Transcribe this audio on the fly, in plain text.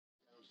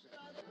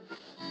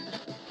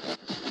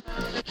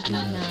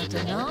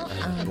Maintenant,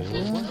 un bon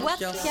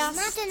Boitecast.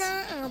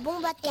 Maintenant, un bon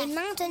Boitecast. Et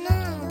maintenant,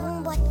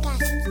 un bon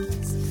Boitecast.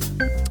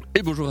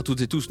 Et bonjour à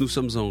toutes et tous, nous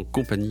sommes en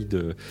compagnie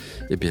de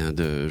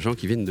gens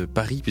qui viennent de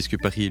Paris,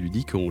 puisque Paris est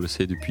ludique, on le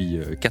sait depuis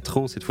 4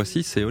 ans cette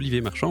fois-ci. C'est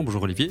Olivier Marchand.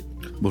 Bonjour Olivier.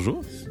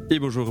 Bonjour. Et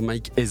bonjour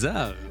Mike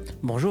Hezard.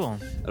 Bonjour.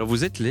 Alors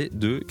vous êtes les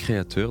deux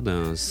créateurs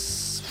d'un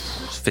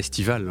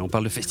festival. On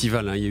parle de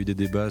festival, hein. Il y a eu des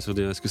débats sur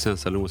est-ce que c'est un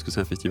salon, est-ce que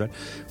c'est un festival.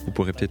 Vous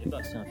pourrez peut-être...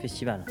 C'est un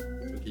festival.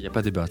 Il n'y a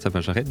pas de débat, ça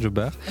va, j'arrête, je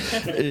barre.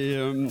 Et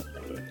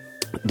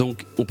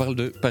donc, on parle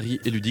de Paris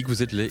Est Ludique.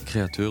 Vous êtes les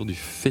créateurs du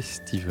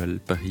festival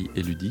Paris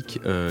Est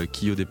Ludique,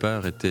 qui au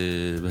départ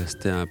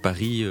c'était un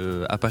pari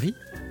à Paris.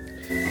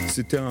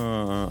 C'était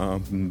un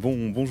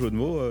bon jeu de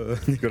mots,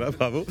 Nicolas,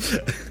 bravo.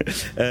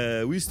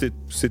 Oui,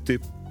 c'était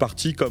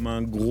parti comme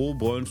un gros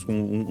brunch.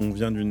 On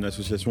vient d'une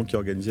association qui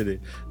organisait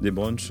des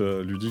brunchs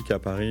ludiques à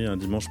Paris un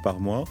dimanche par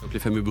mois. Donc les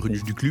fameux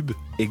Brunchs du Clube.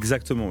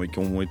 Exactement, et qui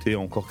ont été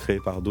encore créés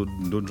par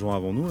d'autres gens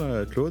avant nous,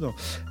 là, Claude,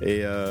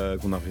 et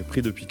qu'on avait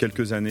pris depuis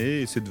quelques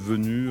années. Et c'est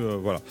devenu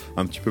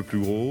un petit peu plus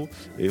gros.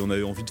 Et on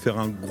avait envie de faire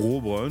un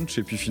gros brunch.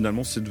 Et puis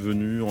finalement, c'est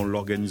devenu en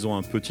l'organisant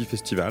un petit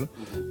festival.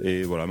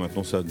 Et voilà,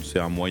 maintenant, c'est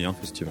un moyen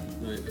festival.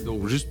 Ouais,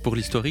 donc juste pour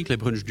l'historique, les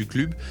Brunchs du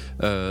Clube,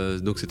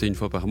 donc c'était une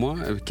fois par mois.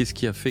 Qu'est-ce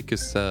qui a fait que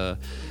ça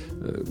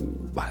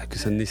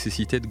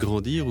nécessitait de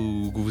grandir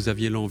ou que vous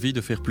aviez l'envie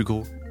de faire plus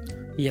gros?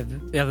 Il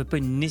n'y avait pas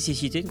une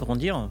nécessité de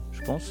grandir,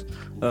 je pense.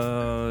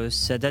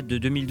 Ça date de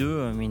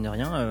 2002, mine de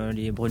rien,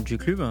 les Brunchs du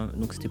Clube.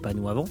 Donc c'était pas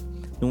nous avant.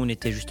 Nous, on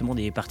était justement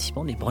des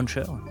participants, des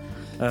brunchers.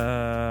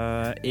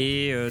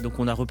 Donc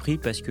on a repris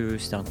parce que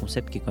c'était un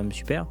concept qui est quand même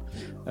super.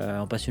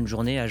 On passe une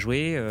journée à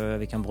jouer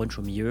avec un brunch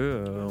au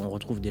milieu. On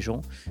retrouve des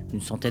gens,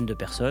 une centaine de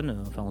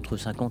personnes, enfin entre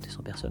 50 et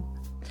 100 personnes.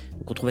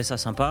 Donc on trouvait ça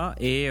sympa.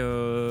 Et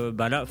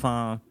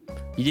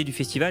l'idée du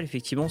festival,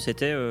 effectivement,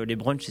 c'était les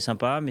brunchs, c'est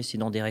sympa, mais c'est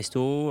dans des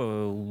restos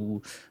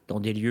ou dans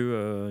des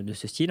lieux de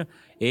ce style.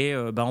 Et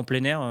en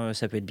plein air,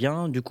 ça peut être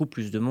bien. Du coup,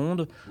 plus de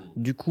monde.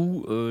 Du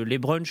coup, les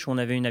brunchs, on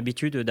avait une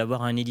habitude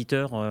d'avoir un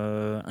éditeur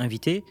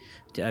invité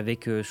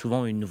avec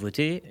souvent une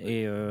nouveauté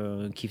et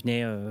qui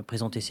venait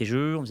présenter ses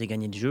jeux. On faisait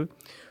gagner des jeux.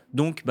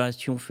 Donc,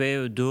 si on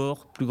fait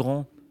dehors plus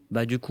grand,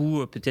 du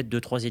coup, peut-être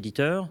 2-3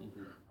 éditeurs.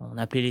 On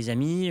a appelé les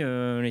amis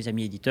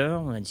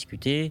éditeurs, on a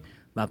discuté.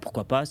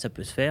 Pourquoi pas, ça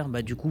peut se faire.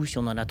 Du coup, si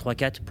on en a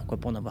 3-4, pourquoi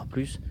pas en avoir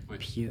plus.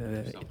 Oui.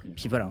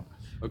 Puis voilà.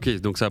 Ok,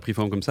 donc ça a pris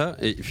forme comme ça.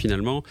 Et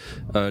finalement,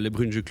 les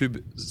Brunchs du Clube,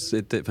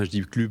 je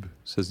dis club,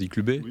 ça se dit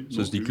clubé, oui,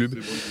 ça se dit club.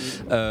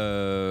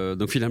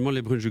 Donc finalement,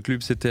 les Brunchs du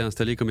Clube s'étaient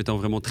installés comme étant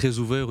vraiment très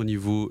ouverts au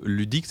niveau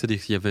ludique,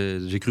 c'est-à-dire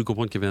j'ai cru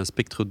comprendre qu'il y avait un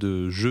spectre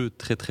de jeux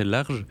très très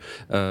large.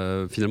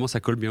 Finalement,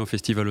 ça colle bien au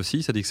festival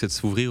aussi, c'est-à-dire que c'est de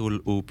s'ouvrir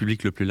au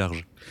public le plus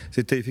large.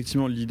 C'était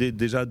effectivement l'idée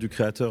déjà du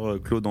créateur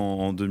Claude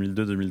en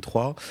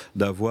 2002-2003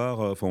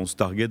 on se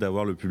targuait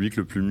d'avoir le public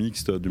le plus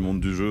mixte du monde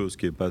du jeu, ce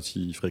qui n'est pas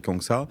si fréquent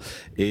que ça,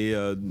 et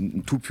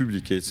tout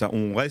public. Et ça,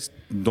 on reste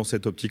dans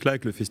cette optique-là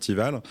avec le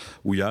festival,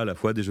 où il y a à la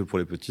fois des jeux pour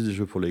les petits, des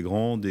jeux pour les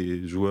grands,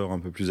 des joueurs un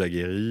peu plus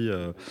aguerris,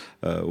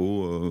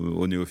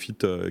 aux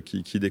néophytes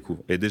qui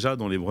découvrent. Et déjà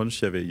dans les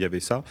brunchs, il y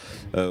avait ça,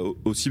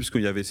 aussi parce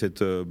qu'il y avait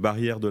cette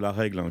barrière de la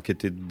règle qui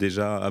était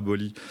déjà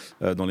abolie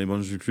dans les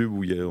brunchs du club,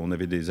 où on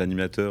avait des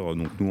animateurs,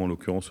 donc nous en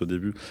l'occurrence au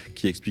début,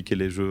 qui expliquaient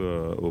les jeux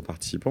aux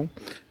participants.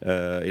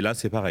 Et là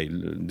c'est pareil,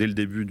 dès le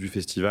début du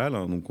festival,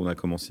 donc on a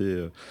commencé,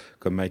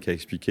 comme Mike a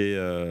expliqué,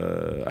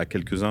 à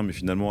quelques-uns, mais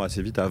finalement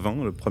assez vite à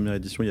 20. La première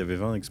édition, il y avait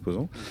 20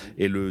 exposants.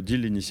 Et le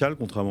deal initial,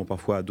 contrairement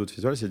parfois à d'autres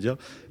festivals, c'est de dire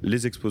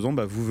les exposants,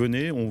 vous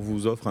venez, on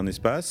vous offre un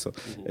espace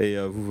et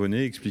vous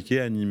venez expliquer,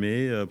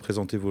 animer,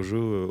 présenter vos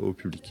jeux au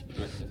public.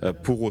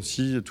 Pour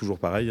aussi, toujours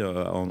pareil,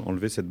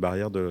 enlever cette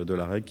barrière de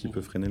la règle qui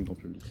peut freiner le grand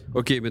public.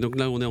 Ok, mais donc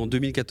là on est en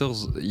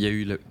 2014, il y a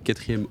eu le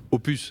 4e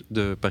opus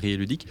de Paris Est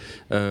Ludique.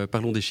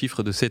 Parlons des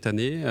chiffres de cette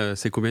année.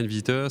 C'est combien de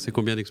visiteurs, c'est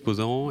combien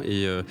d'exposants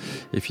et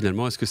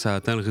finalement, est-ce que ça a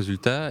atteint le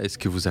résultat? Est-ce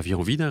que vous aviez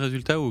envie d'un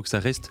résultat ou que ça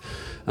reste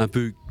un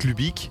peu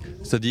clubique,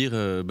 c'est-à-dire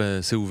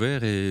c'est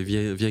ouvert et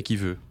vient qui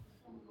veut?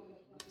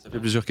 Ça fait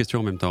plusieurs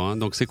questions en même temps, hein.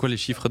 Donc c'est quoi les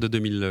chiffres de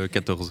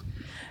 2014?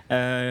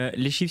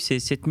 Les chiffres, c'est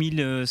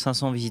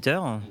 7500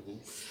 visiteurs.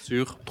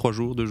 Sur 3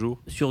 jours, 2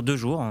 jours? Sur 2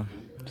 jours.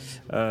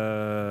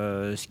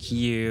 Ce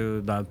qui est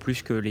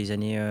plus que les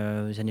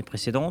années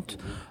précédentes.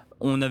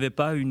 On n'avait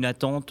pas une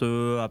attente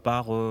à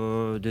part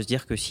de se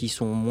dire que s'ils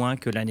sont moins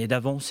que l'année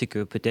d'avant, c'est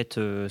que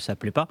peut-être ça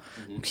plaît pas.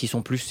 Donc s'ils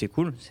sont plus, c'est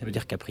cool. Ça veut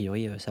dire qu'a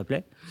priori ça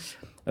plaît.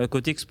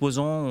 Côté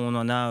exposants, on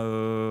en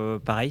a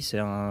pareil,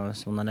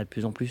 on en a de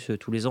plus en plus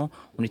tous les ans.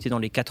 On était dans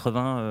les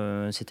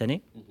 80 cette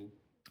année.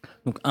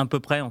 Donc à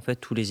peu près en fait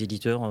tous les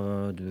éditeurs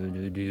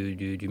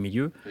du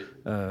milieu,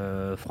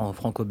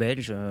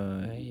 franco-belge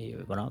et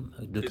voilà.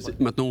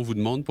 Maintenant on vous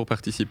demande pour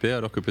participer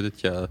alors que peut-être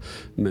qu'il y a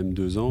même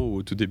 2 ans ou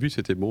au tout début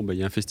c'était il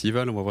y a un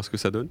festival, on va voir ce que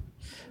ça donne.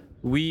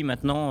 Oui,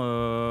 maintenant,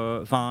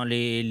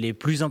 les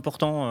plus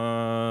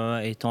importants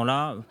étant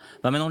là,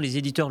 maintenant les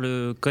éditeurs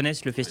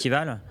connaissent le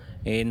festival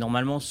Et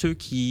normalement,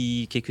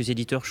 quelques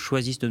éditeurs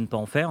choisissent de ne pas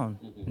en faire.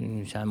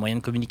 C'est un moyen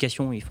de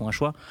communication, ils font un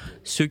choix.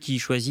 Ceux qui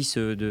choisissent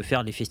de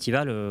faire les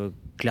festivals,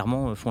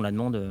 clairement, font la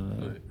demande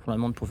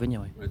pour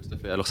venir. Oui. Ouais, tout à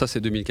fait. Alors ça,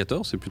 c'est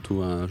 2014, c'est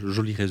plutôt un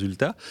joli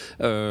résultat.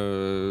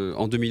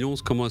 En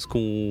 2011, comment est-ce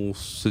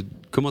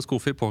qu'on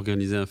fait pour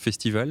organiser un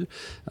festival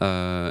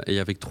et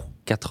avec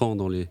 4 ans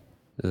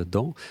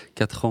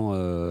 4 ans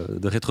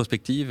de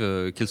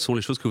rétrospective, quelles sont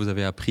les choses que vous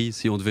avez apprises?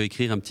 Si on devait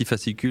écrire un petit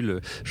fascicule,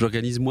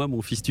 j'organise moi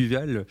mon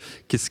festival,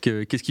 qu'est-ce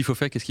qu'il faut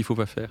faire, qu'est-ce qu'il ne faut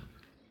pas faire?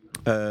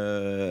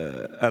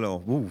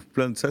 Alors,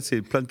 ça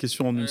c'est plein de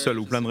questions en une seule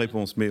ou plein de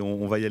réponses, mais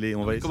on va y aller.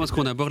 Comment est-ce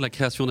qu'on aborde la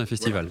création d'un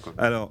festival, quoi?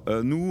 Alors,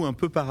 nous, un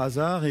peu par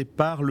hasard et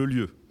par le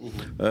lieu.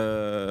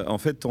 En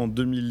fait, en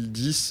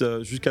 2010,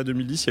 jusqu'à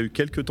 2010, il y a eu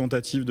quelques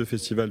tentatives de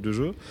festivals de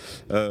jeux,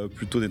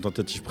 plutôt des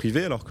tentatives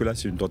privées, alors que là,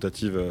 c'est une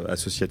tentative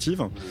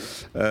associative,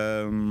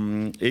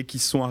 et qui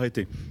se sont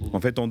arrêtées. En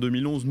fait, en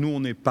 2011, nous,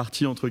 on est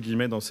partis, entre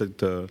guillemets, dans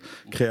cette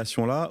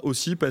création-là,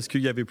 aussi parce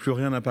qu'il n'y avait plus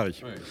rien à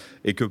Paris.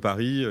 Et que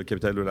Paris,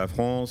 capitale de la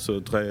France,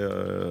 très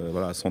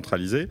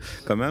centralisée,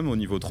 quand même, au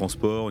niveau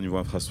transport, au niveau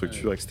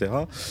infrastructure, etc.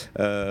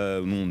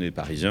 Nous, on est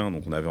parisiens,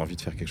 donc on avait envie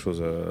de faire quelque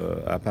chose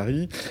à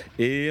Paris.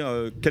 Et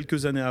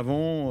quelques années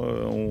avant,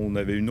 on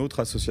avait une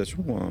autre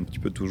association, un petit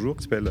peu toujours,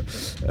 qui s'appelle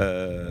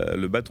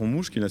le Bâton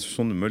Mouche, qui est une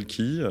association de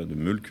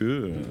Mölke,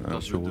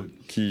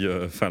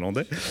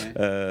 finlandais,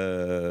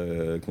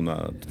 qu'on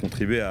a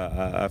contribué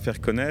à faire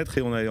connaître,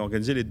 et on a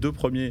organisé les 2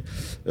 premiers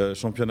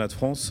championnats de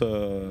France.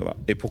 Voilà.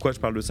 Et pourquoi je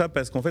parle de ça?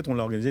 Parce qu'en fait, on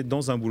l'a organisé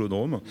dans un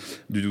boulodrome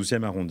du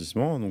 12e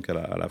arrondissement, donc à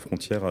la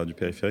frontière du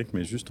périphérique,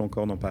 mais juste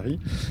encore dans Paris.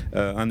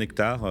 1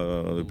 hectare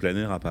de plein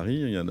air à Paris,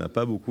 il n'y en a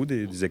pas beaucoup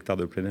des hectares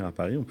de plein air à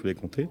Paris, on peut les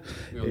compter.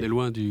 On est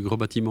loin du gros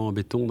bâtiment en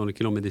béton dans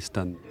lequel on met des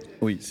stands.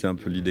 Oui, c'est un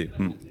peu l'idée.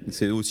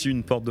 C'est aussi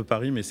une porte de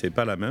Paris, mais c'est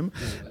pas la même.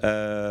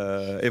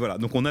 Et voilà,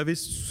 donc on avait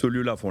ce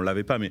lieu-là, enfin on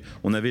l'avait pas, mais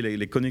on avait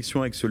les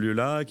connexions avec ce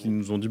lieu-là qui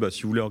nous ont dit,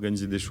 si vous voulez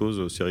organiser des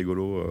choses, c'est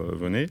rigolo,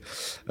 venez.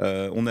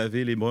 On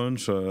avait les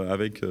brunchs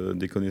avec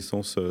des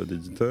connaissances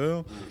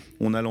d'éditeurs.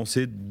 On a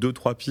lancé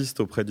 2-3 pistes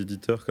auprès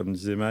d'éditeurs, comme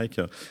disait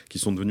Mike, qui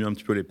sont devenus un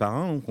petit peu les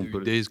parrains.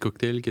 Donc Days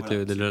Cocktail, qui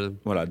était déjà...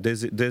 Voilà,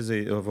 Days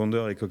et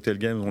Wonder et Cocktail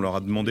Game, on leur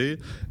a demandé,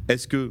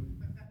 est-ce que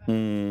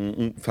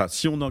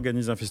si on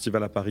organise un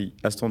festival à Paris,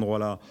 à cet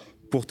endroit-là,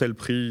 pour tel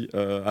prix,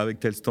 avec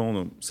tel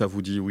stand, ça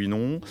vous dit oui,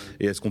 non?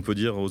 Et est-ce qu'on peut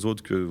dire aux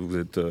autres que vous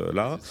êtes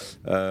là?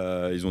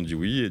 Ils ont dit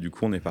oui, et du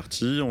coup on est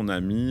parti. On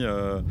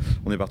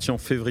est parti en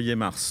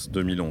février-mars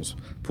 2011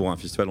 pour un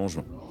festival en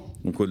juin.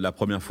 Donc la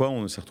première fois,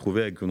 on s'est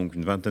retrouvé avec donc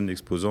une vingtaine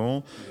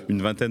d'exposants,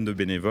 une vingtaine de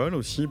bénévoles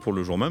aussi pour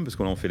le jour même, parce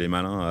que là on fait les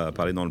malins à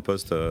parler dans le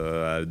poste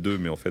à 2,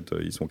 mais en fait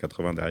ils sont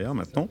 80 derrière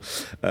maintenant.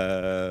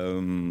 Ça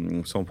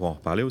on pourra en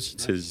reparler aussi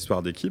de ces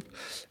histoires d'équipe.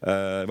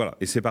 Voilà,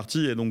 et c'est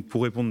parti. Et donc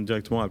pour répondre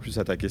directement à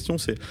ta question,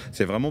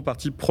 c'est vraiment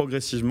parti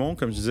progressivement,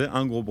 comme je disais,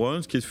 un gros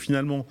brunch qui est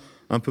finalement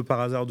un peu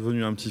par hasard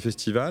devenu un petit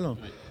festival.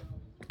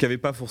 Qui n'avait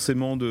pas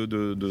forcément de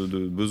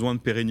besoin de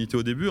pérennité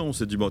au début. On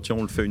s'est dit tiens,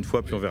 on le fait une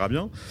fois puis on verra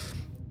bien.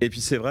 Et puis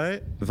c'est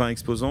vrai, 20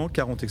 exposants,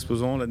 40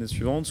 exposants l'année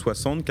suivante,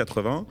 60,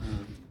 80.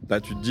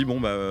 Tu te dis,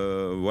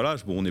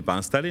 on n'est pas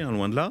installé,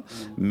 loin de là.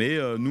 Mais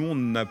nous,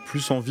 on a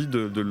plus envie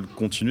de le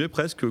continuer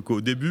presque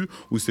qu'au début,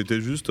 où c'était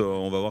juste,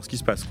 on va voir ce qui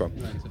se passe, quoi.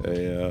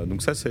 Et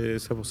donc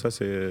pour ça,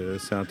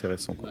 c'est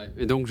intéressant, quoi.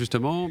 Et donc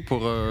justement,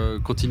 pour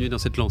continuer dans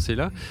cette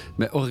lancée-là,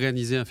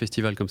 organiser un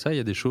festival comme ça, il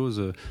y a des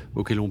choses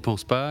auxquelles on ne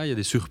pense pas, il y a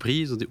des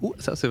surprises. On dit,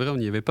 ça c'est vrai, on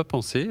n'y avait pas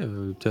pensé.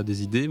 Tu as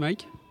des idées,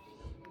 Mike?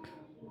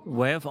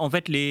 Ouais, en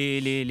fait,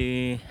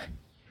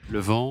 le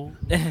vent.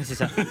 C'est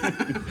ça.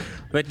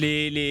 En fait,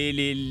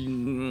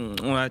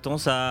 on a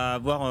tendance à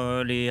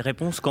avoir les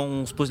réponses quand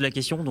on se pose la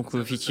question. Donc,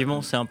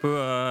 effectivement, c'est un peu...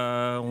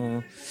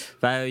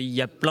 il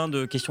y a plein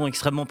de questions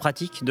extrêmement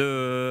pratiques il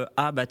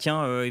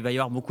va y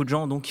avoir beaucoup de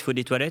gens, donc il faut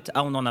des toilettes.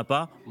 On n'en a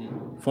pas.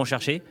 Faut en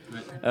chercher.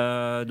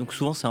 Donc,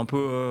 souvent, c'est un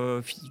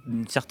peu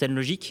une certaine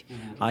logique.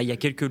 Il y a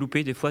quelques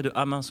loupés, des fois,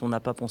 mince, on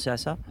n'a pas pensé à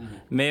ça.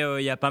 Mais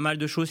il y a pas mal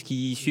de choses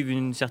qui suivent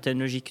une certaine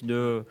logique.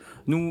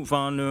 Nous,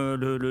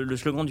 le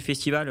slogan du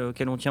festival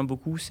auquel on tient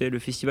beaucoup, c'est le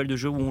festival de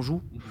jeux où on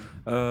joue.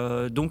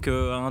 Donc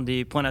un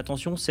des points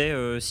d'attention, c'est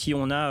si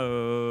on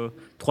a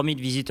 3000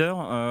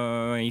 visiteurs,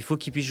 il faut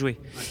qu'ils puissent jouer.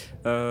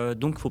 Donc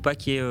il ne faut pas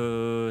qu'il y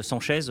ait 100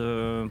 chaises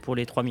pour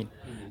les 3000.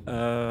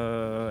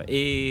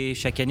 Et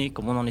chaque année,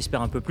 comme on en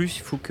espère un peu plus,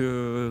 il faut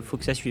que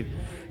ça suive.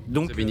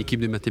 Donc, vous avez une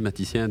équipe de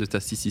mathématiciens, de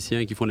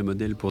statisticiens qui font les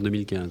modèles pour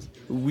 2015.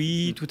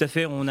 Oui, tout à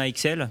fait, on a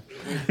Excel.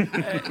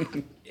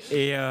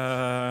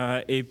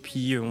 Et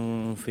puis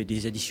on fait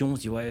des additions, on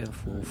se dit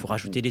faut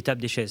rajouter des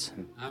tables, des chaises.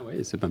 Ah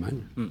ouais, c'est pas mal.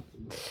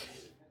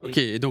 Ok,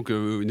 et donc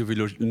au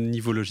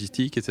niveau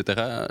logistique,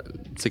 etc.,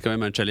 c'est quand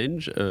même un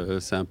challenge. On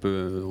a un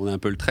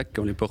peu le trac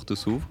quand les portes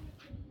s'ouvrent.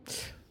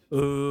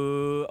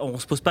 On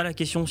se pose pas la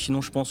question,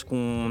 sinon je pense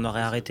qu'on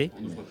aurait arrêté.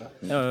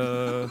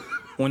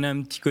 On a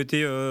un petit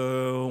côté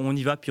on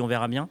y va puis on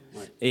verra bien,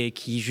 et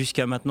qui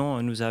jusqu'à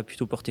maintenant nous a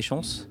plutôt porté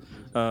chance.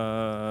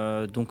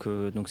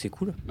 Donc c'est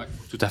cool. Ouais,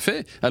 tout à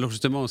fait. Alors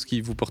justement, ce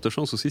qui vous porte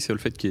chance aussi, c'est le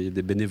fait qu'il y ait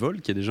des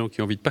bénévoles, qu'il y ait des gens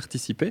qui ont envie de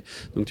participer.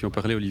 Donc tu en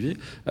parlais, Olivier.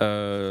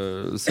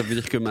 Ça veut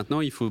dire que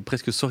maintenant, il faut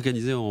presque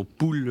s'organiser en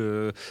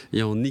pool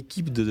et en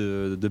équipe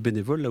de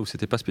bénévoles, là où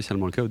c'était pas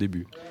spécialement le cas au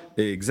début.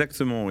 Et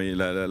exactement. Et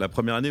la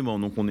première année,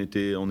 donc on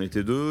était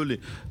deux,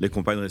 les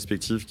compagnes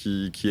respectives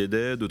qui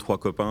aidaient, 2-3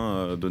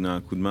 copains donnaient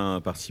un coup de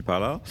main par-ci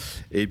par-là.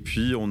 Et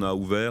puis on a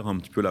ouvert un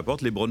petit peu la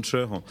porte. Les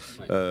brunchers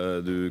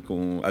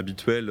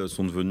habituels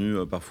sont devenus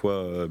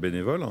parfois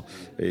bénévoles,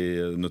 et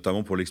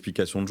notamment pour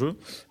l'explication de jeux.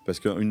 Parce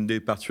qu'une des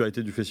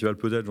particularités du festival,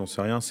 peut-être, j'en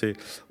sais rien, c'est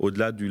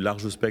au-delà du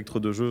large spectre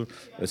de jeux,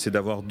 c'est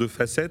d'avoir deux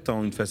facettes.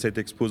 Une facette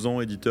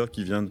exposant, éditeur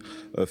qui vient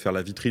faire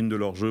la vitrine de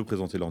leurs jeux,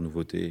 présenter leurs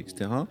nouveautés,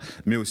 etc.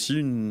 Mais aussi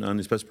un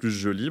espace plus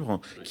jeu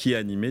libre qui est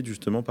animé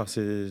justement par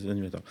ces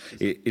animateurs.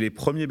 Et les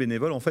premiers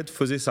bénévoles, en fait,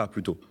 faisaient ça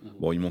plutôt.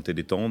 Bon, ils montaient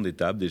des tentes, des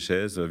tables, des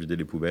chaises, vidaient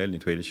les poubelles,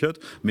 nettoyaient les chiottes,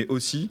 mais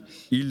aussi,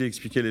 ils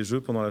expliquaient les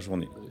jeux pendant la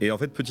journée. Et en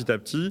fait, petit à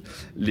petit,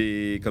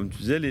 comme tu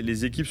disais,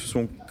 les équipes se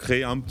sont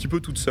créées un petit peu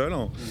toutes seules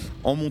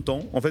en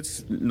montant. En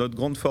fait, notre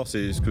grande force,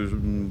 et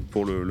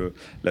pour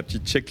la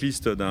petite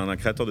checklist d'un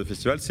créateur de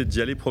festival, c'est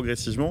d'y aller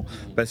progressivement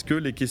parce que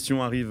les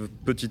questions arrivent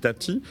petit à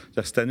petit.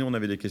 C'est-à-dire que cette année, on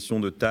avait des questions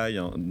de taille,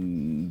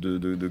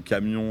 de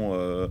camion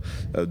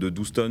de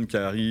 12 tonnes qui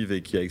arrive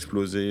et qui a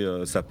explosé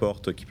sa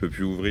porte, qui ne peut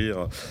plus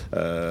ouvrir.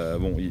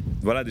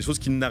 Voilà, des choses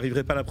qui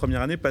n'arriveraient pas la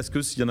première année parce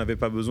que s'il n'y en avait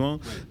pas besoin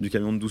du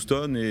camion de 12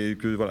 tonnes.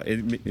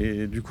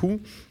 Et du coup,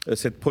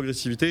 cette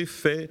progressivité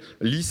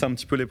lisse un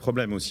petit peu les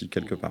problèmes aussi,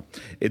 quelque part.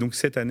 Et donc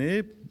cette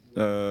année,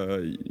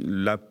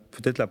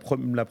 peut-être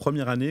la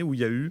première année où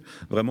il y a eu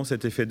vraiment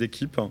cet effet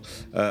d'équipe,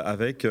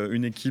 avec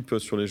une équipe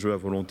sur les jeux à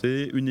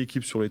volonté, une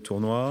équipe sur les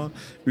tournois,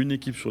 une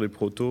équipe sur les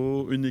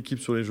protos, une équipe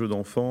sur les jeux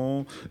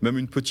d'enfants, même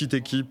une petite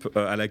équipe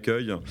à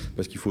l'accueil,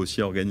 parce qu'il faut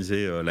aussi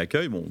organiser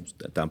l'accueil. Bon,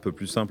 c'est un peu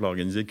plus simple à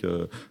organiser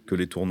que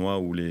les tournois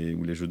ou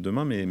les jeux de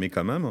demain, mais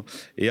quand même.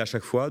 Et à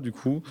chaque fois, du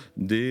coup,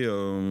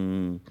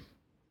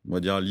 on va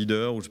dire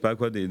leaders ou je sais pas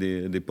quoi,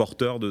 des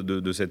porteurs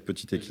de cette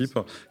petite équipe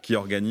qui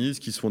organisent,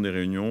 qui se font des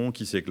réunions,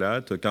 qui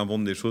s'éclatent, qui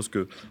inventent des choses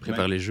que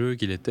préparent les jeux,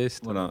 qui les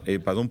testent. Voilà. Et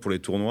par exemple pour les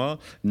tournois,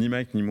 ni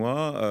Mike ni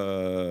moi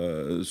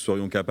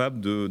serions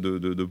capables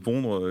de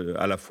pondre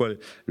à la fois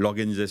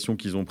l'organisation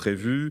qu'ils ont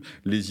prévue,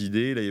 les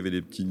idées. Là il y avait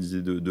des petites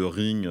idées de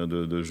ring,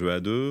 de jeux à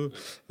deux,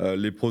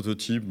 les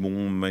prototypes.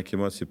 Bon, Mike et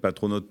moi c'est pas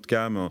trop notre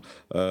cam.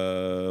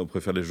 On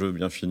préfère les jeux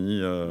bien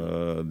finis,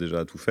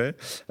 déjà tout fait.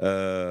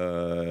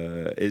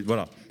 Et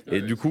voilà.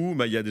 Et du coup,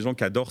 il y a des gens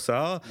qui adorent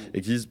ça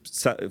et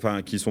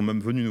qui sont même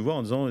venus nous voir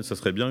en disant ça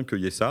serait bien qu'il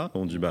y ait ça.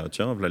 On dit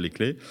tiens, voilà les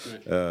clés.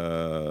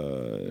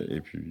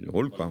 Et puis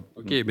roule quoi.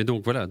 Ok, mais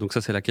donc voilà, donc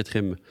ça c'est la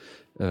 4e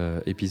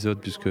épisode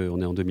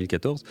puisqu'on est en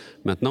 2014.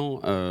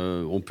 Maintenant,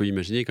 on peut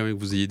imaginer quand même que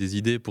vous ayez des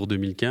idées pour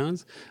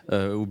 2015,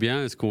 ou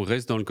bien est-ce qu'on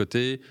reste dans le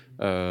côté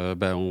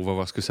on va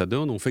voir ce que ça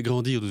donne, on fait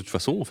grandir de toute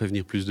façon, on fait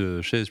venir plus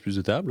de chaises, plus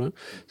de tables, hein,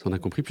 ça on a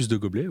compris, plus de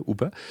gobelets ou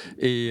pas.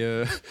 Et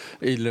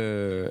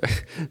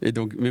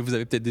donc, mais vous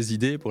avez peut-être des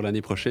idées pour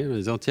l'année prochaine en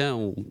disant tiens,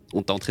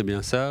 on tenterait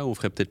bien ça, on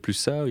ferait peut-être plus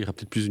ça, il y aura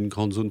peut-être plus une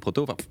grande zone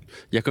proto. Enfin,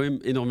 il y a quand même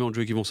énormément de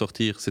jeux qui vont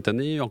sortir cette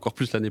année, encore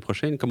plus l'année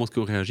prochaine. Comment est-ce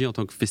qu'on réagit en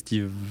tant que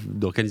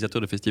d'organisateur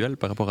de festival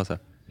par rapport à ça?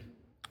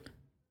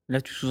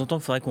 Là, tu sous-entends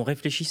qu'il faudrait qu'on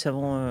réfléchisse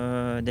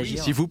avant d'agir.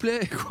 Oui, s'il vous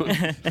plaît, quoi.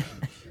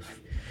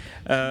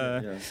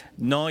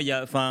 Non,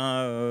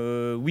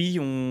 oui,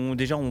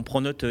 on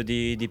prend note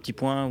des petits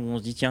points où on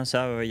se dit tiens,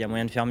 ça, il y a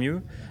moyen de faire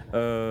mieux.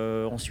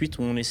 Ensuite,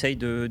 on essaye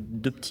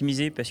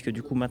d'optimiser parce que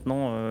du coup,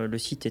 maintenant, le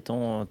site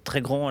étant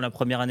très grand la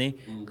première année,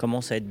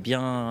 commence à être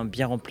bien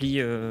rempli.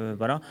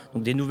 Voilà.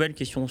 Donc, des nouvelles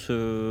questions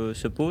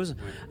se posent.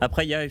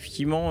 Après, il y a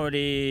effectivement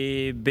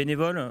les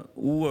bénévoles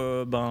où,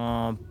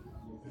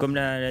 comme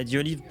l'a dit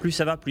Olive, plus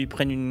ça va, plus ils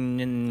prennent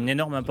une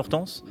énorme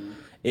importance.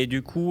 Et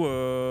du coup,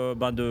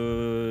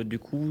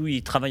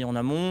 ils travaillent en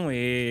amont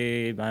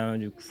et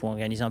du coup, faut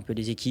organiser un peu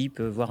les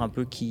équipes, voir un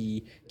peu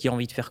qui a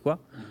envie de faire quoi.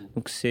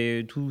 Donc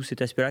c'est tout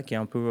cet aspect-là qui est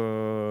un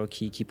peu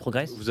qui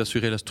progresse. Vous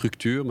assurez la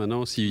structure.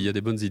 Maintenant, s'il y a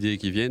des bonnes idées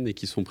qui viennent et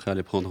qui sont prêts à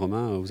les prendre en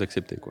main, vous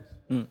acceptez quoi.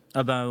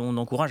 On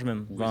encourage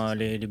même.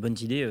 Les bonnes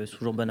idées, c'est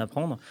toujours bon à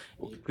prendre.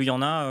 Et plus il y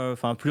en a,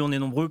 plus on est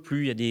nombreux,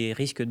 plus il y a des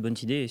risques de bonnes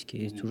idées, ce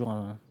qui est toujours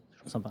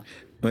sympa.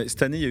 Ouais,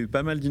 cette année, il y a eu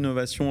pas mal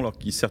d'innovations, alors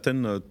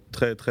certaines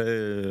très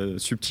très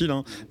subtiles,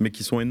 mais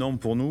qui sont énormes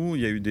pour nous.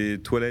 Il y a eu des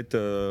toilettes,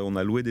 on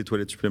a loué des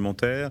toilettes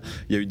supplémentaires.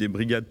 Il y a eu des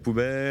brigades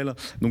poubelles.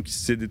 Donc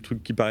c'est des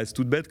trucs qui paraissent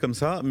toutes bêtes comme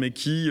ça, mais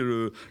qui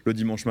le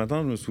dimanche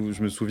matin,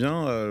 je me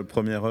souviens,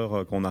 première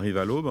heure quand on arrive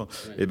à l'aube,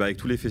 et avec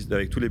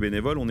tous les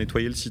bénévoles, on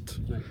nettoyait le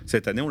site.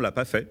 Cette année, on l'a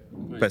pas fait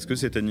parce que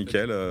c'était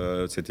nickel,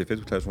 c'était fait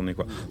toute la journée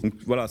quoi. Donc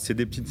voilà, c'est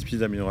des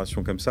petites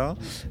améliorations comme ça.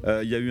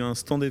 Il y a eu un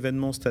stand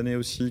événement cette année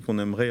aussi qu'on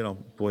aimerait, alors,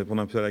 pour répondre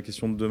un peu à la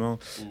question de demain,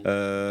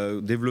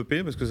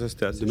 développer, parce que ça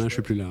c'était assez demain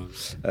chouette. Je suis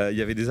plus là. Il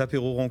y avait des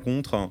apéros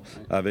rencontres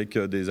avec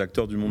des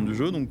acteurs du monde du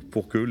jeu, donc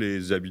pour que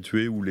les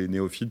habitués ou les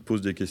néophytes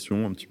posent des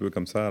questions un petit peu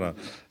comme ça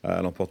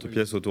à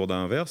l'emporte-pièce autour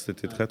d'un verre.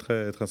 C'était très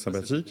très très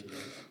sympathique.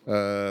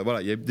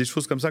 Voilà, il y a des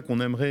choses comme ça qu'on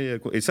aimerait,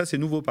 et ça c'est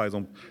nouveau par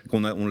exemple,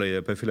 on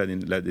l'avait pas fait l'année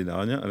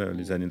dernière,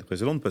 les années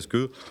précédentes parce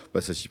que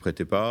ça s'y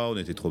prêtait pas, on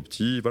était trop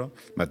petits, voilà.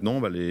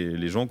 Maintenant,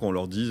 les gens quand on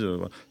leur dit,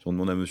 si on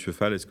demande à Monsieur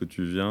Fall, est-ce que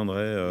tu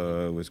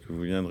viendrais ou est-ce que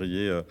vous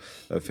viendriez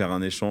faire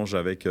un échange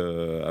avec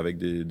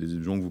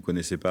des gens que vous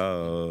connaissez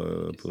pas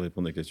pour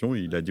répondre à des questions,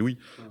 il a dit oui.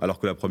 Alors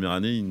que la première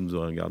année, il nous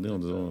aurait regardé en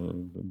disant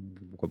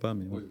pourquoi pas.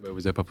 Mais oui,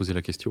 vous n'avez pas posé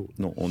la question.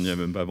 Non, on n'y a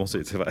même pas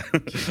pensé, c'est vrai.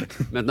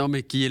 Maintenant,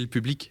 mais qui est le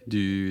public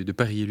de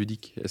Paris Est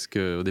Ludique? Est-ce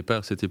qu'au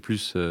départ, c'était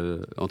plus,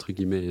 entre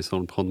guillemets, sans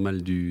le prendre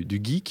mal, du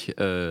geek?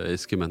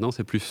 Est-ce que maintenant,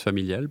 c'est plus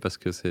familial parce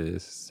que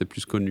c'est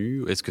plus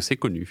connu? Est-ce que c'est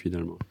connu,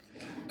 finalement?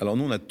 Alors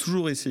nous, on a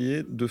toujours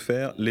essayé de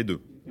faire les deux.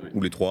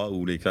 Ou les trois,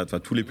 ou les quatre, enfin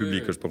tous les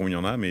publics, je ne sais pas combien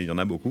il y en a, mais il y en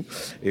a beaucoup.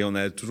 Et on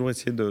a toujours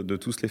essayé de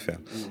tous les faire.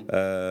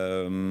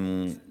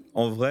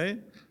 En vrai,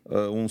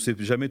 on ne s'est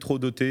jamais trop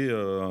doté,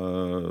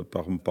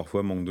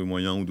 parfois manque de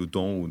moyens ou de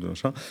temps ou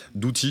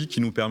d'outils qui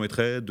nous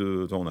permettraient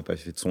on n'a pas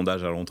fait de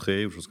sondage à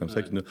l'entrée ou choses comme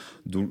ça,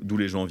 d'où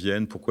les gens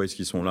viennent, pourquoi est-ce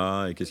qu'ils sont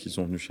là et qu'est-ce qu'ils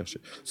sont venus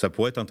chercher. Ça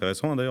pourrait être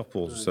intéressant d'ailleurs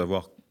pour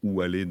savoir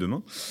où aller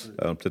demain.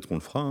 Peut-être qu'on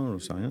le fera, je ne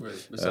sais rien.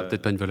 Ça n'a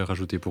peut-être pas une valeur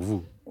ajoutée pour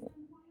vous.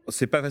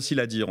 C'est pas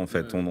facile à dire en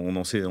fait, on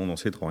n'en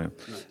sait trop rien.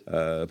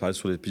 Pareil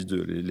sur les pistes,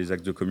 les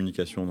axes de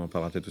communication, on en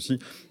parlera peut-être aussi.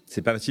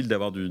 C'est pas facile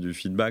d'avoir du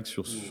feedback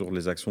sur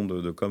les actions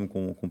de com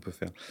qu'on peut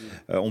faire.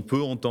 On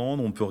peut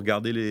entendre, on peut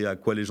regarder à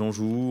quoi les gens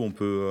jouent, on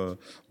peut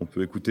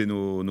écouter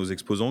nos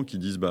exposants qui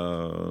disent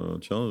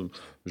tiens,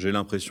 j'ai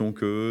l'impression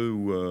que,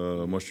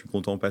 ou moi je suis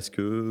content parce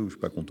que, ou je suis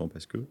pas content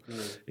parce que.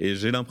 Et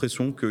j'ai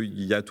l'impression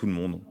qu'il y a tout le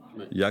monde.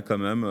 Il y a quand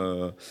même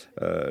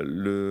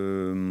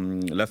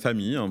la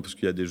famille, parce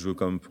qu'il y a des jeux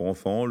comme pour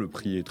enfants, le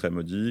prix est très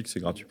modique, c'est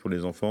gratuit pour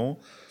les enfants.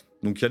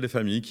 Donc il y a des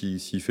familles qui,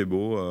 s'il fait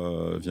beau,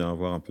 viennent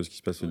voir un peu ce qui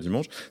se passe le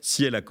dimanche.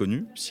 Si elle a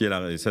connu,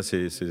 et ça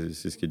c'est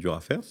ce qui est dur à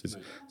faire,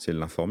 c'est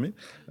l'informer.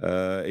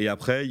 Et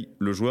après,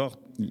 le joueur,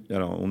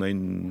 alors on a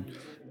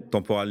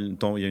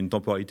il y a une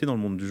temporalité dans le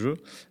monde du jeu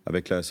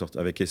avec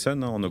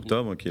Essen en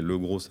octobre, qui est le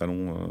gros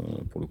salon,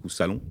 pour le coup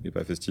salon et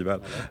pas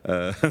festival,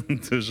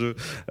 de jeux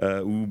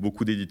où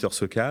beaucoup d'éditeurs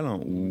se calent,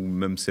 ou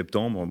même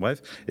septembre,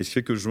 bref. Et ce qui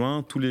fait que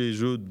juin, tous les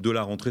jeux de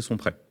la rentrée sont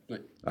prêts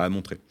à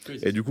montrer.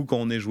 Et du coup, quand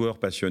on est joueur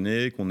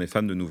passionné, qu'on est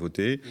fan de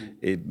nouveautés,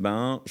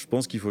 je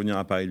pense qu'il faut venir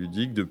à Paris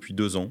Ludique depuis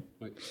 2 ans.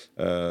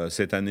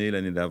 Cette année,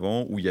 l'année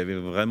d'avant, où il y avait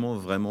vraiment,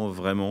 vraiment,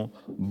 vraiment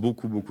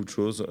beaucoup de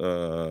choses.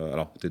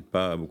 Alors peut-être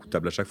pas beaucoup de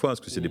tables à chaque fois,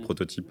 parce que c'est des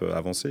prototypes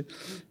avancés,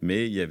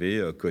 mais il y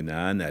avait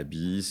Conan,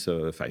 Abyss,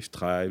 Five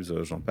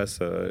Tribes, j'en passe,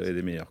 et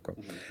des meilleurs, quoi.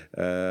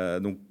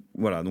 Donc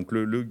voilà, donc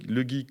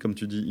le geek, comme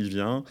tu dis, il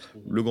vient.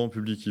 Le grand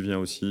public, il vient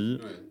aussi.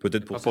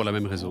 Peut-être pour la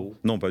même raison.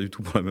 Non, pas du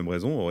tout pour la même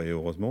raison,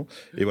 heureusement.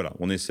 Et voilà,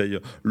 on essaye.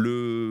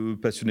 Le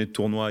passionné de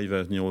tournoi, il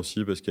va venir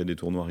aussi parce qu'il y a des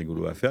tournois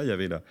rigolos à faire. Il y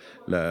avait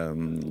la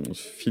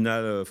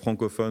finale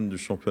francophone du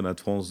championnat de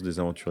France des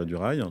aventures et du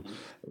rail,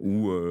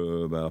 où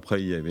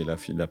après il y avait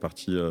la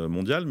partie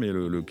mondiale, mais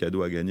le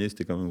cadeau à gagner,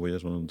 c'était quand même un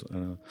voyage dans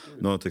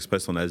notre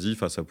express en Asie.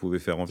 Enfin, ça pouvait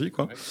faire envie,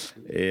 quoi.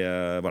 Et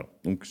voilà,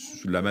 donc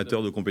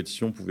l'amateur de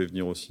compétition pouvait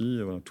venir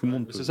aussi. Voilà, tout le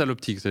monde peut. C'est ça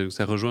l'optique,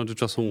 ça rejoint de toute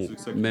façon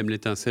même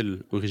l'étincelle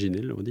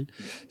originelle, on dit.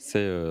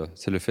 C'est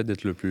le fait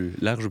d'être le plus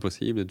large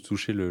possible et de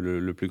toucher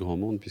le plus grand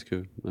monde, puisque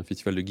un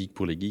festival de geeks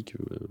pour les geeks,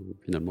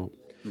 finalement,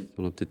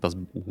 on n'a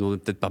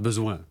peut-être pas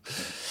besoin.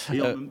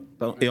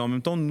 Et en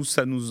même temps,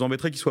 ça nous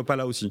embêterait qu'il soit pas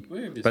là aussi,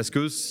 parce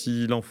que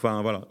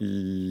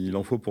il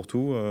en faut pour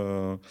tout,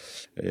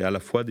 et à la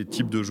fois des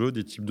types de jeux,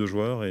 des types de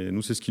joueurs. Et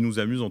nous, c'est ce qui nous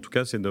amuse en tout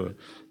cas, c'est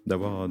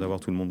d'avoir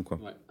tout le monde, quoi.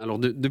 Alors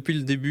depuis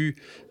le début,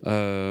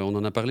 on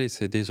en a parlé,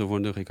 c'est Days of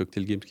Wonder et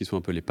Cocktail Games qui sont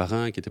un peu les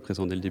parrains, qui étaient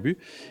présents dès le début.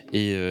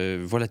 Et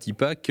voilà-t-il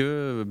pas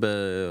que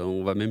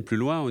on va même plus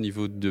loin au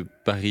niveau de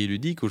Paris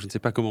Ludique, ou je ne sais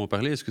pas comment en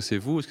parler. Est-ce que c'est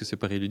vous, est-ce que c'est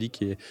Paris Ludique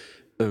qui est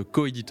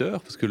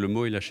co-éditeur, parce que le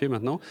mot est lâché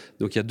maintenant.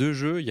 Donc il y a 2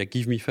 jeux, il y a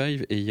Give Me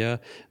Five et il y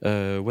a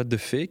What the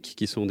Fake,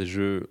 qui sont des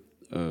jeux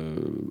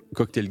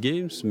cocktail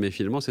games, mais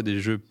finalement c'est des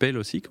jeux pelles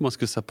aussi. Comment est-ce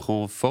que ça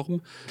prend forme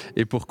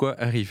et pourquoi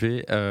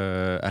arriver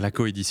à la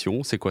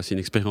coédition? C'est quoi? C'est une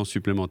expérience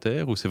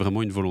supplémentaire ou c'est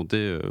vraiment une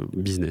volonté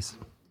business?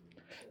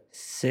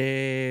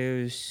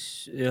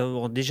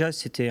 Déjà,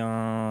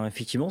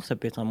 effectivement, ça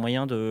peut être un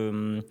moyen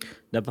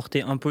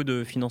d'apporter un peu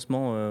de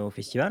financement au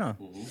festival,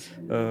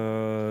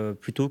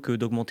 plutôt que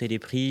d'augmenter les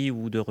prix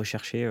ou de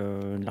rechercher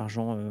de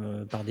l'argent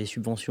par des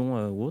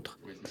subventions ou autres.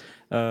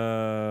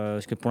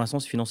 Parce que pour l'instant,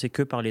 c'est financé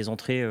que par les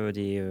entrées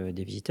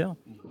des visiteurs.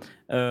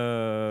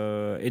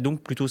 Et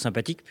donc plutôt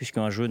sympathique,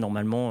 puisqu'un jeu,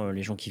 normalement,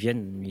 les gens qui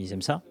viennent, ils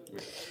aiment ça.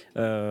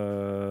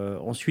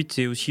 Ensuite,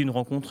 c'est aussi une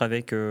rencontre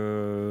avec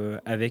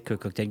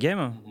Cocktail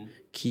Game,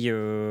 qui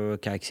a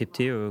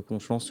accepté qu'on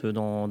se lance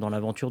dans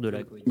l'aventure de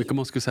la coédition. Mais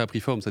comment est-ce que ça a pris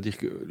forme? C'est-à-dire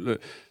que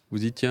vous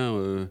dites,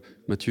 tiens,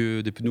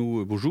 Mathieu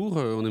Despnous, bonjour,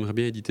 on aimerait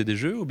bien éditer des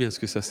jeux, ou bien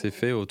est-ce que ça s'est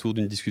fait autour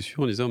d'une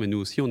discussion en disant, mais nous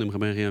aussi, on aimerait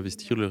bien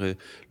réinvestir le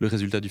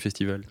résultat du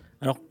festival?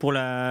 Alors, pour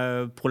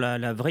la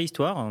vraie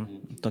histoire,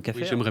 tant qu'à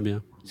faire... Oui, j'aimerais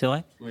bien. C'est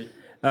vrai? Oui.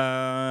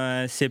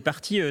 C'est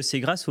parti, c'est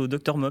grâce au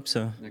Dr Mops,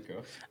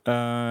 qui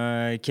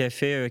a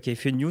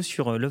fait une news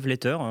sur Love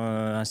Letter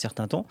un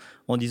certain temps,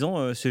 en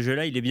disant ce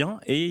jeu-là il est bien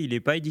et il n'est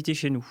pas édité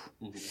chez nous.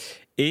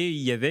 Et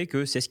il y avait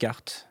que 16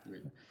 cartes.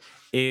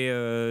 Et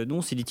nous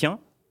on s'est dit tiens,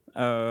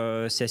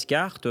 16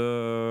 cartes,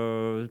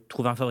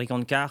 trouver un fabricant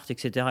de cartes,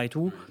 etc. et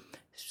tout.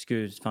 Parce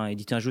que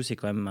éditer un jeu c'est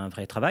quand même un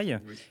vrai travail.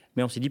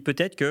 Mais on s'est dit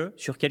peut-être que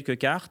sur quelques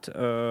cartes,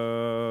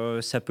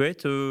 ça peut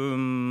être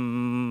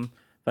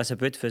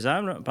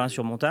faisable, pas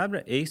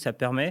insurmontable, et ça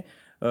permet,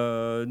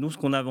 nous, ce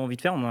qu'on avait envie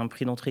de faire, on a un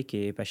prix d'entrée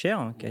qui est pas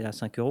cher, qui est à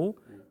 5 €,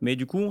 mais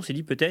du coup, on s'est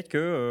dit peut-être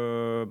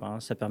que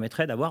ça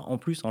permettrait d'avoir en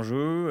plus un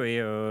jeu et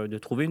de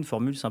trouver une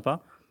formule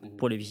sympa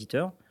pour les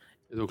visiteurs.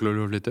 Et donc le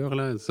Love Letter,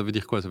 là, ça veut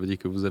dire quoi ? Ça veut dire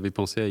que vous avez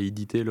pensé à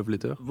éditer Love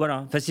Letter ?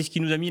 Voilà, c'est ce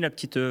qui nous a mis la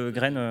petite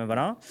graine,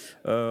 voilà.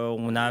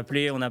 On a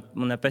appelé, on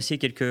a passé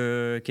quelques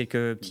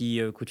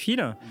petits coups de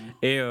fil,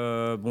 et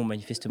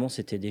manifestement,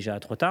 c'était déjà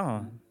trop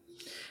tard.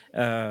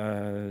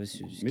 Mais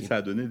ça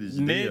a donné des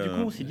idées. Mais du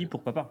coup, on s'est dit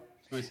pourquoi pas.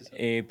 Oui, c'est ça.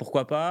 Et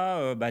pourquoi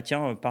pas,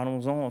 tiens,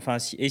 parlons-en.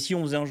 Si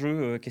on faisait un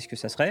jeu, qu'est-ce que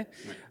ça serait ?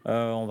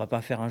 On va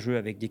pas faire un jeu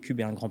avec des cubes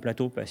et un grand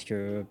plateau parce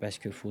que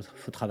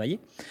faut travailler.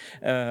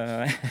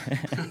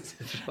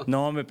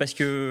 Non, mais parce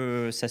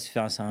que ça se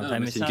fait. C'est un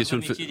vrai métier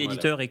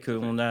d'éditeur, et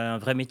qu'on a un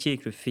vrai métier et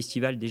que le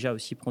festival déjà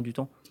aussi prend du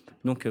temps.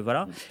 Donc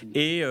voilà.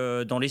 Et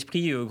dans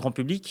l'esprit grand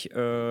public,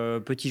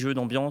 petit jeu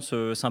d'ambiance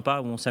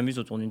sympa où on s'amuse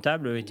autour d'une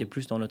table était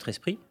plus dans notre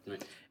esprit. Oui.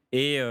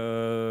 Et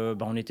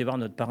on était voir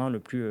notre parrain le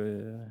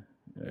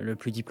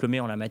plus diplômé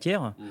en la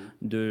matière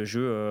de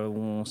jeu où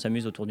on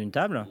s'amuse autour d'une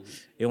table,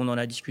 et on en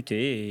a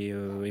discuté,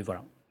 et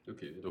voilà.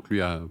 Okay. Donc lui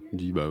a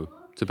dit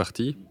c'est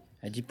parti.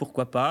 Elle dit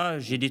pourquoi pas,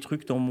 j'ai des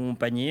trucs dans mon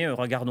panier,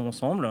 regardons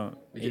ensemble.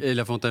 Et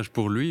l'avantage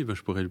pour lui,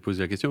 je pourrais lui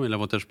poser la question, mais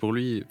l'avantage pour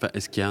lui,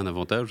 est-ce qu'il y a un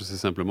avantage ou c'est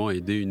simplement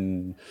aider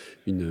une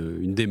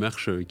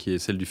démarche qui est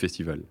celle du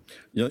festival ?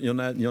 Il y en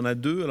a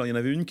deux. Alors il y en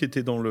avait une qui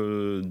était dans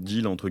le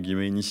deal entre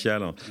guillemets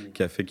initial,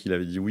 qui a fait qu'il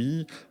avait dit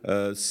oui.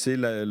 C'est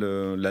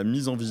la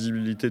mise en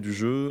visibilité du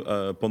jeu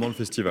pendant le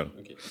festival.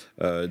 Okay.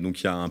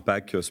 Donc il y a un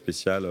pack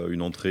spécial,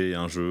 une entrée et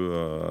un jeu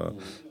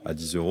à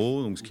 10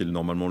 €, donc ce qui est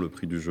normalement le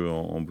prix du jeu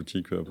en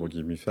boutique pour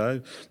Give Me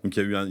Five. Donc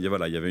il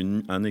y avait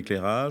un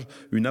éclairage,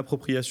 une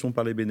appropriation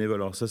par les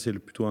bénévoles. Alors ça c'est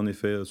plutôt un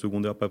effet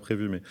secondaire pas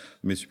prévu,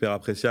 mais super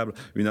appréciable.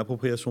 Une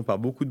appropriation par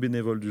beaucoup de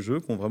bénévoles du jeu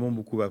qui ont vraiment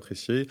beaucoup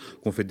apprécié,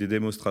 qui ont fait des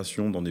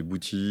démonstrations dans des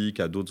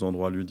boutiques, à d'autres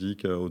endroits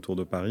ludiques autour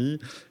de Paris.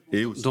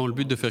 Et aussi, dans le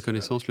but de faire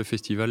connaissance le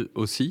festival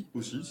aussi.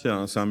 C'est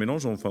un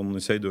mélange. Enfin, on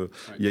essaye de.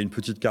 Il y a une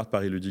petite carte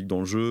Paris ludique dans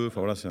le jeu. Enfin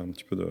voilà, c'est un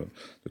petit peu de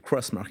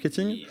cross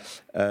marketing,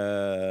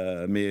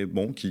 mais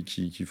bon,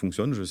 qui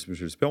fonctionne.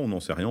 J'espère. On n'en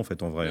sait rien en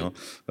fait en vrai. Hein.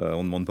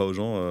 On demande pas aux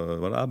gens.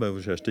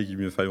 J'ai acheté Give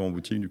Me Five en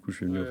boutique. Du coup, je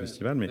suis venu au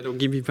festival. Mais donc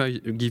Give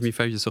Me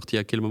Five est sorti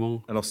à quel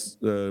moment ? Alors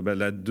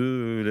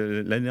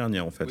l'année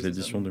dernière en fait,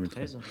 l'édition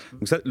 2013.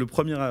 Donc ça, le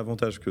premier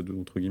avantage que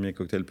entre guillemets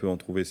Cocktail peut en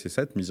trouver, c'est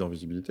cette mise en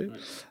visibilité,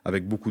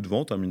 avec beaucoup de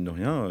ventes, mine de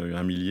rien.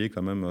 1 millier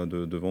quand même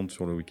de ventes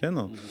sur le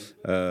week-end.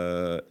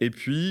 Et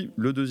puis,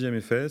 le deuxième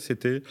effet,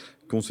 c'était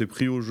qu'on s'est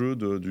pris au jeu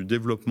du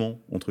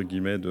développement, entre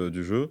guillemets,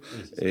 du jeu.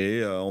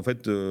 Et en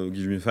fait,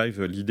 Give Me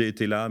Five, l'idée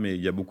était là, mais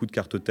il y a beaucoup de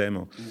cartes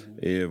thèmes.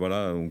 Et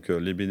voilà, donc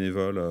les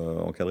bénévoles,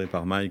 encadrés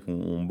par Mike,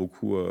 ont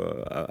beaucoup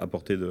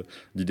apporté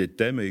d'idées de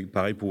thèmes. Et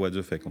pareil pour What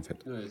the Fuck, en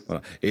fait.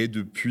 Voilà. Et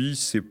depuis,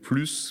 c'est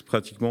plus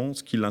pratiquement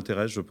ce qui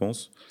l'intéresse, je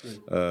pense.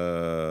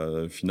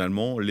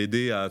 Finalement,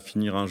 l'aider à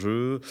finir un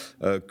jeu,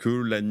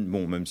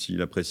 même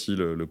s'il apprécie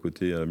le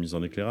côté mise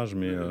en éclairage,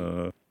 mais...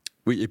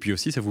 Oui, et puis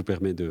aussi, ça vous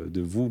permet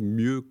de vous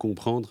mieux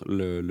comprendre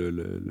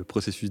le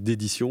processus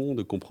d'édition,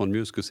 de comprendre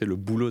mieux ce que c'est le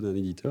boulot d'un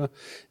éditeur,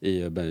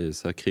 et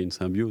ça crée une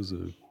symbiose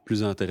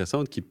plus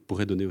intéressante qui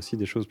pourrait donner aussi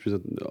des choses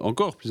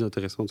encore plus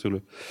intéressantes sur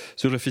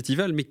le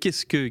festival. Mais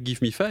qu'est-ce que Give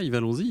Me Five ?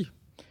 Allons-y.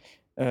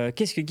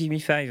 Qu'est-ce que Give Me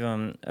Five ?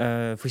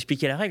 Faut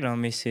expliquer la règle,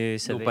 mais c'est...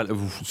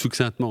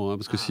 succinctement,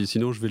 parce que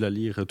sinon je vais la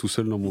lire tout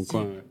seul dans mon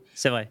coin.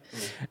 C'est vrai.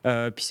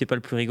 Puis c'est pas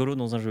le plus rigolo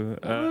dans un jeu.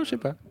 Je sais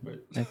pas.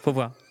 Faut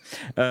voir.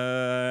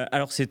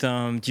 Alors c'est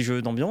un petit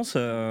jeu d'ambiance.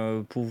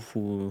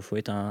 Faut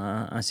être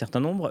un certain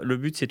nombre. Le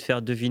but c'est de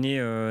faire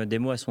deviner des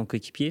mots à son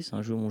coéquipier. C'est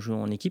un jeu où on joue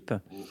en équipe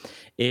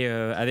et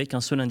avec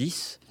un seul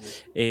indice.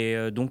 Et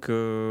donc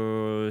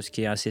ce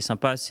qui est assez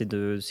sympa, c'est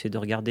de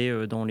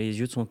regarder dans les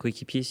yeux de son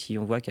coéquipier si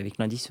on voit qu'avec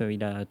l'indice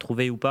il a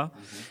trouvé ou pas,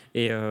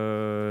 et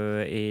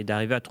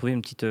d'arriver à trouver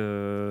une petite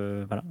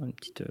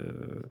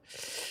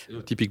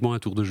Donc, typiquement un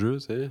tour de jeu,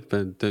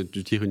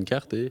 tu tires une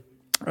carte et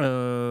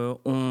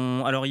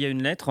alors il y a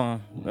une lettre,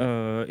 un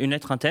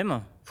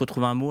thème. Il faut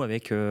trouver un mot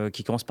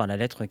qui commence par la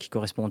lettre qui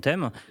correspond au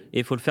thème, et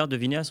il faut le faire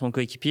deviner à son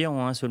coéquipier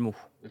en un seul mot,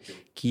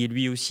 qui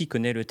lui aussi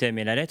connaît le thème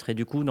et la lettre, et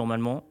du coup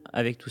normalement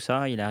avec tout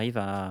ça il arrive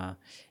à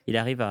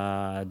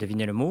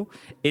deviner le mot.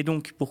 Et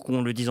donc pour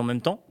qu'on le dise en même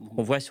temps,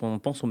 on voit si on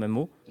pense au même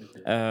mot,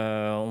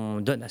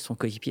 on donne à son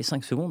coéquipier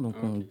 5 secondes, donc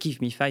on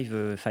give me 5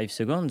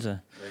 seconds,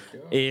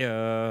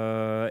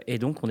 et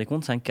donc on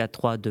décompte 5, 4,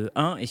 3, 2,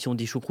 1, et si on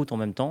dit choucroute en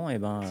même temps,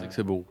 c'est que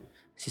c'est bon.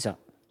 C'est ça.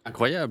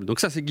 Incroyable. Donc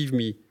ça c'est Give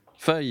Me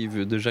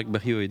Five de Jacques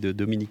Barriot et de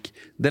Dominique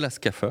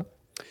Dallascafa.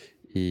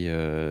 Et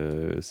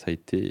ça a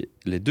été,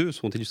 les deux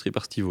sont illustrés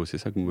par Stivo, c'est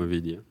ça que vous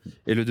m'avez dit.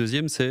 Et le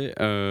deuxième, c'est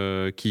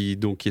qui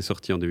est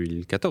sorti en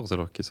 2014,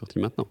 alors qui est sorti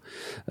maintenant,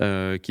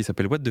 qui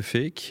s'appelle What the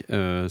Fake.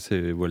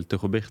 C'est Walter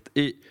Robert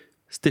et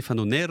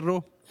Stefano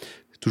Nero,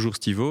 toujours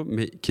Stivo,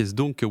 mais qu'est-ce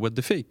donc que What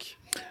the Fake ?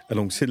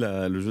 Donc c'est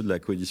le jeu de la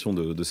coédition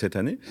de cette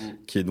année,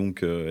 qui est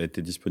donc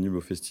été disponible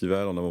au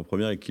festival en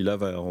avant-première et qui là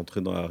va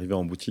arriver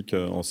en boutique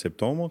en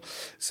septembre.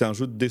 C'est un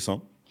jeu de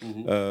dessin.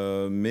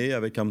 Mais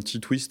avec un petit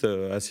twist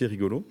assez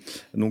rigolo.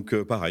 Donc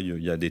pareil,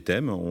 il y a des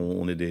thèmes,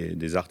 on est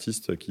des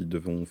artistes qui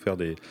devront faire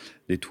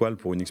des toiles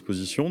pour une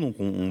exposition, donc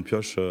on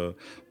pioche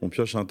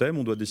un thème,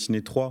 on doit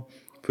dessiner 3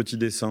 petits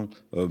dessins,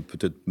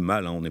 peut-être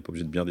mal, on n'est pas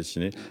obligé de bien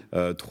dessiner,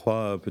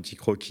 3 petits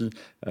croquis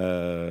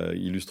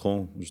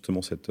illustrant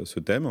justement ce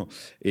thème,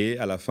 et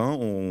à la fin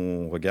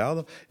on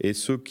regarde, et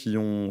si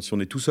on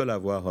est tout seul à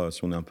avoir,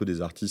 si on est un peu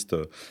des artistes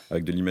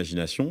avec de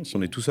l'imagination, si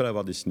on est tout seul à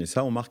avoir dessiné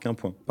ça, on marque 1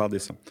 point par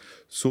dessin.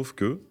 Sauf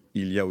que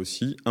il y a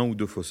aussi 1 ou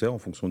 2 faussaires en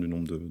fonction du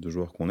nombre de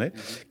joueurs qu'on est,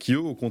 qui eux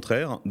au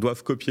contraire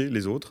doivent copier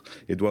les autres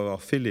et doivent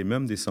avoir fait les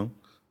mêmes dessins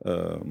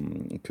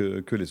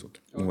que les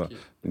autres. Donc, voilà.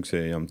 Donc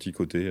c'est un petit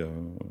côté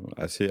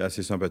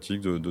assez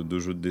sympathique de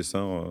jeu de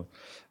dessin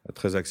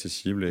très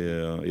accessible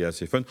et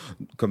assez fun.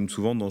 Comme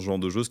souvent dans ce genre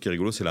de jeu, ce qui est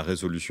rigolo, c'est la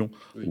résolution,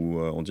 où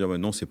on dit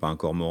non, c'est pas un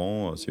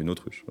cormoran, c'est une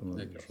autruche.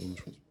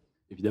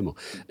 Évidemment.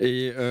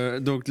 Et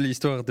donc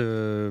l'histoire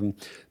de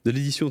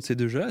l'édition de ces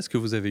 2 jeux, est-ce que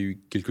vous avez eu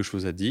quelque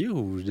chose à dire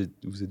ou vous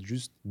êtes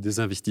juste des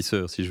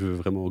investisseurs, si je veux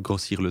vraiment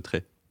grossir le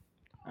trait ?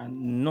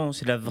 Non,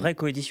 c'est la vraie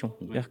coédition.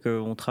 C'est-à-dire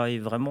qu'on travaille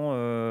vraiment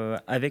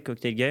avec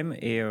Cocktail Game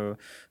et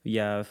il y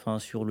a,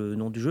 sur le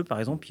nom du jeu, par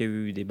exemple, il y a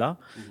eu débat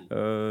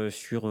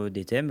sur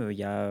des thèmes.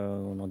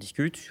 On en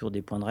discute sur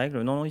des points de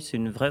règle. Non, c'est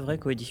une vraie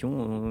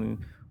coédition.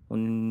 On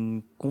a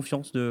une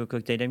confiance de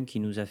Cocktail Game qui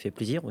nous a fait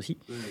plaisir aussi.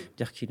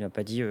 C'est-à-dire qu'il n'a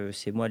pas dit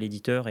c'est moi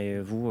l'éditeur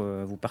et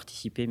vous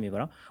participez, mais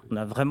voilà.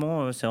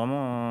 C'est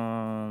vraiment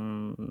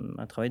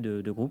un travail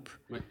de groupe.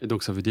 Et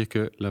donc ça veut dire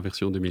que la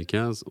version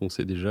 2015,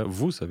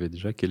 vous savez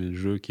déjà quel est le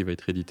jeu qui va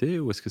être édité,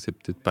 ou est-ce que c'est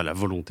peut-être pas la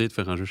volonté de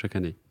faire un jeu chaque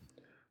année ?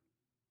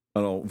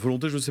 Alors,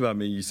 volonté, je ne sais pas,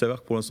 mais il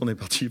s'avère que pour l'instant, on est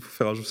parti pour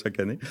faire un jeu chaque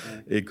année,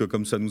 et que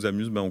comme ça nous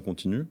amuse, on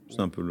continue.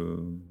 C'est un peu le...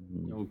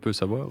 On peut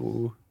savoir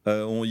ou...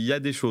 Il y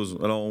a des choses.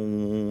 Alors,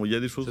 il y a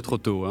des choses. C'est trop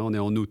tôt, on est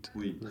en août.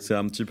 Oui, c'est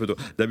un petit peu tôt.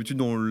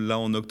 D'habitude, on l'a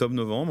en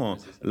octobre-novembre.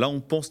 Là,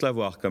 on pense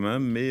l'avoir quand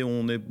même, mais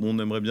on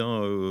aimerait bien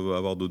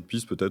avoir d'autres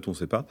pistes, peut-être, on ne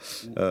sait pas.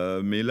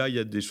 Mais là, il y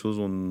a des choses.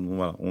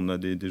 On a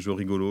des jeux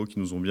rigolos qui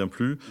nous ont bien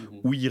plu,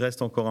 où il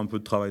reste encore un peu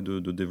de travail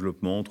de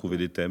développement, trouver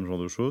des thèmes, ce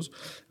genre de choses.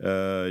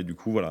 Et du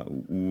coup, voilà,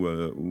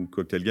 où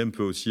Cocktail Game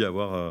peut aussi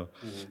avoir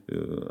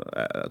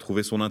à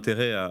trouver son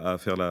intérêt à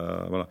faire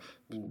voilà.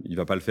 Il ne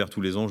va pas le faire tous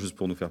les ans juste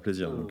pour nous faire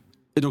plaisir. Donc.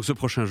 Et donc ce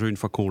prochain jeu, une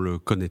fois qu'on le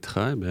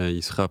connaîtra,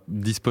 il sera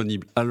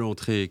disponible à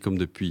l'entrée comme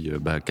depuis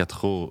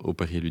 4 ans au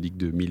Paris Est Ludique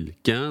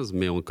 2015,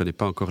 mais on ne connaît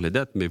pas encore les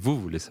dates, mais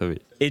vous les savez.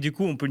 Et du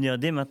coup, on peut le dire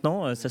dès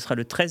maintenant, ça sera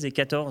le 13 et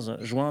 14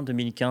 juin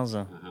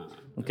 2015.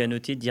 Donc à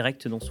noter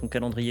direct dans son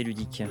calendrier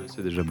ludique.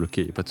 C'est déjà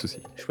bloqué, pas de souci.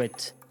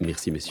 Chouette.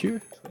 Merci messieurs.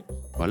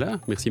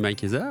 Voilà, merci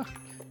Mike Hezard.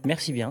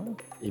 Merci bien.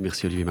 Et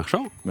merci Olivier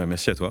Marchand.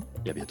 Merci à toi.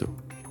 Et à bientôt.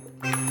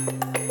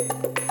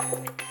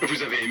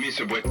 Vous avez aimé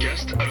ce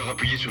Boitecast, alors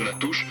appuyez sur la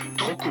touche «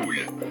 Trop cool ».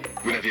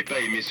 Vous n'avez pas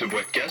aimé ce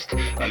Boitecast,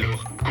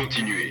 alors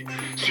continuez.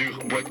 Sur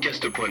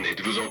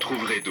boitecast.net, vous en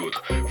trouverez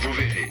d'autres. Vous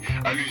verrez,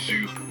 à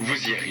l'usure,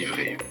 vous y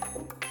arriverez.